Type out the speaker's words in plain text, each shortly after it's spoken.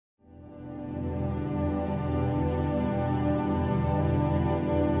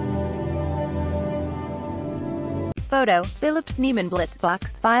Photo, Philip Snyman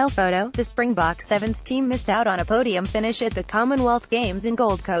Blitzboks. File photo, the Springbok Sevens team missed out on a podium finish at the Commonwealth Games in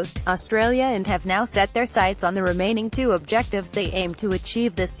Gold Coast, Australia and have now set their sights on the remaining two objectives they aim to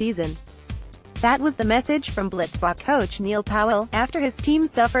achieve this season. That was the message from Blitzbok coach Neil Powell, after his team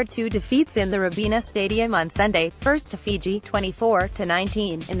suffered 2 defeats in the Robina Stadium on Sunday, first to Fiji,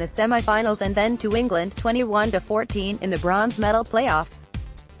 24-19, in the semi-finals and then to England, 21-14, in the bronze medal playoff.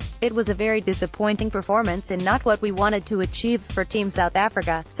 "It was a very disappointing performance and not what we wanted to achieve for Team South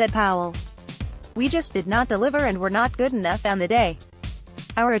Africa," said Powell. "We just did not deliver and were not good enough on the day.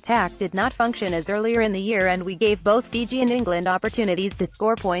 Our attack did not function as earlier in the year and we gave both Fiji and England opportunities to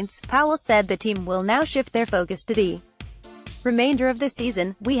score points." Powell said the team will now shift their focus to the remainder of the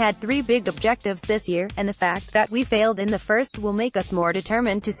season. "We had 3 big objectives this year, and the fact that we failed in the first will make us more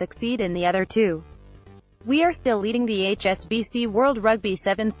determined to succeed in the other 2. We are still leading the HSBC World Rugby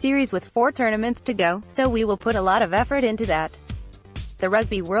Sevens series with 4 tournaments to go, so we will put a lot of effort into that. The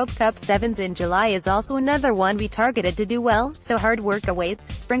Rugby World Cup Sevens in July is also another one we targeted to do well, so hard work awaits."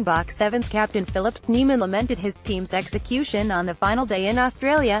 Springbok Sevens captain Philip Snyman lamented his team's execution on the final day in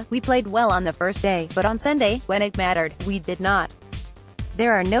Australia. "We played well on the first day, but on Sunday, when it mattered, we did not.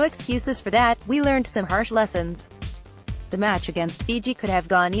 There are no excuses for that. We learned some harsh lessons. The match against Fiji could have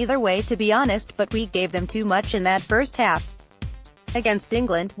gone either way, to be honest, but we gave them too much in that first half. Against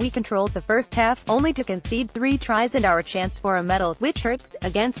England, we controlled the first half, only to concede 3 tries and our chance for a medal, which hurts.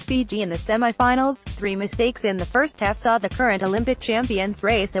 Against Fiji in the semi-finals, 3 mistakes in the first half saw the current Olympic champions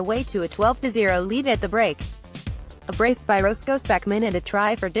race away to a 12-0 lead at the break. A brace by Roscoe Speckman and a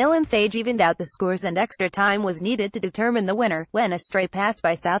try for Dylan Sage evened out the scores and extra time was needed to determine the winner, when a stray pass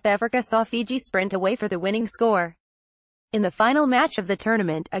by South Africa saw Fiji sprint away for the winning score. In the final match of the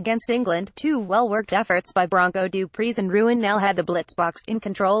tournament, against England, 2 well-worked efforts by Bronco du Preez and Ruan Nel had the Blitzboks in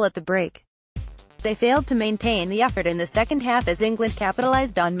control at the break. They failed to maintain the effort in the second half as England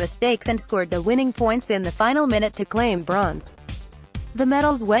capitalized on mistakes and scored the winning points in the final minute to claim bronze. The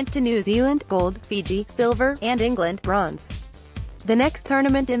medals went to New Zealand, gold, Fiji, silver, and England, bronze. The next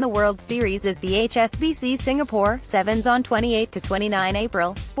tournament in the World Series is the HSBC Singapore Sevens on 28-29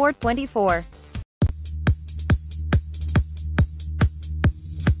 April. Sport 24.